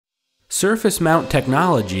Surface Mount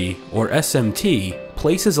Technology, or SMT,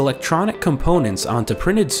 places electronic components onto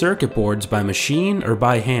printed circuit boards by machine or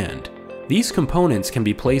by hand. These components can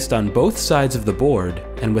be placed on both sides of the board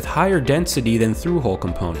and with higher density than through-hole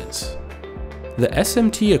components. The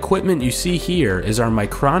SMT equipment you see here is our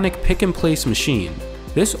micronic pick-and-place machine.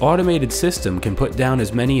 This automated system can put down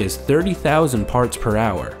as many as 30,000 parts per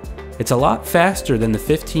hour. It's a lot faster than the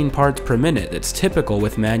 15 parts per minute that's typical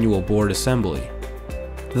with manual board assembly.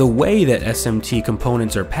 The way that SMT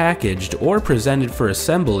components are packaged or presented for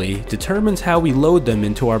assembly determines how we load them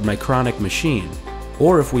into our micronic machine,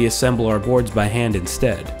 or if we assemble our boards by hand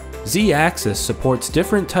instead. Z-axis supports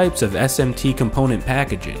different types of SMT component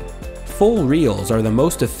packaging. Full reels are the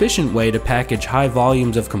most efficient way to package high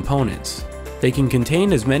volumes of components. They can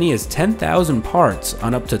contain as many as 10,000 parts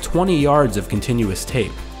on up to 20 yards of continuous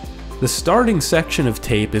tape. The starting section of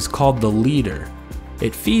tape is called the leader.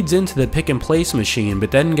 It feeds into the pick-and-place machine but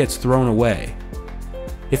then gets thrown away.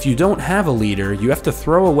 If you don't have a leader, you have to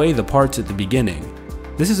throw away the parts at the beginning.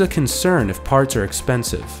 This is a concern if parts are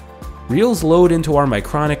expensive. Reels load into our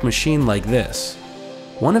micronic machine like this.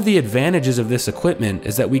 One of the advantages of this equipment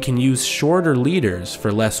is that we can use shorter leaders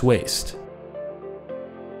for less waste.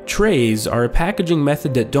 Trays are a packaging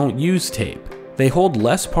method that don't use tape. They hold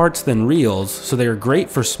less parts than reels, so they are great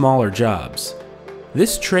for smaller jobs.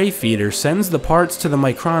 This tray feeder sends the parts to the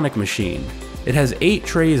micronic machine. It has 8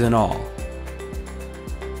 trays in all.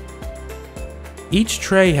 Each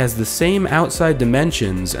tray has the same outside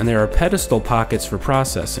dimensions and there are pedestal pockets for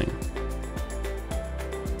processing.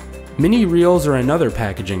 Mini reels are another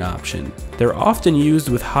packaging option. They're often used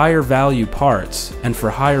with higher value parts and for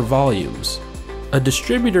higher volumes. A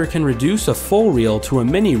distributor can reduce a full reel to a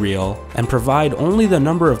mini reel and provide only the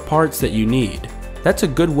number of parts that you need. That's a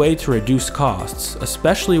good way to reduce costs,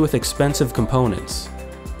 especially with expensive components.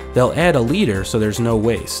 They'll add a leader so there's no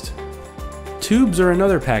waste. Tubes are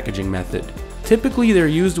another packaging method. Typically they're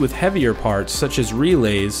used with heavier parts such as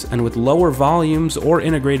relays and with lower volumes or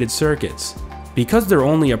integrated circuits. Because they're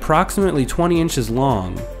only approximately 20 inches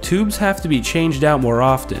long, tubes have to be changed out more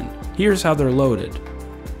often. Here's how they're loaded.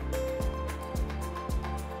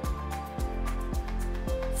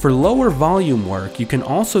 For lower volume work, you can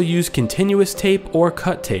also use continuous tape or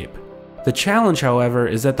cut tape. The challenge, however,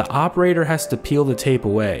 is that the operator has to peel the tape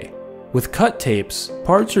away. With cut tapes,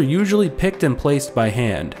 parts are usually picked and placed by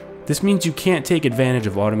hand. This means you can't take advantage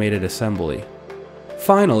of automated assembly.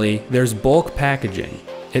 Finally, there's bulk packaging.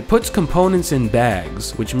 It puts components in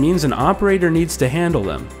bags, which means an operator needs to handle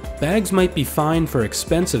them. Bags might be fine for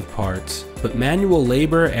expensive parts, but manual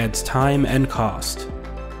labor adds time and cost.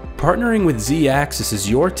 Partnering with Z-axis is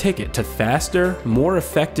your ticket to faster, more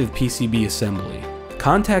effective PCB assembly.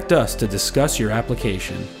 Contact us to discuss your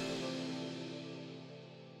application.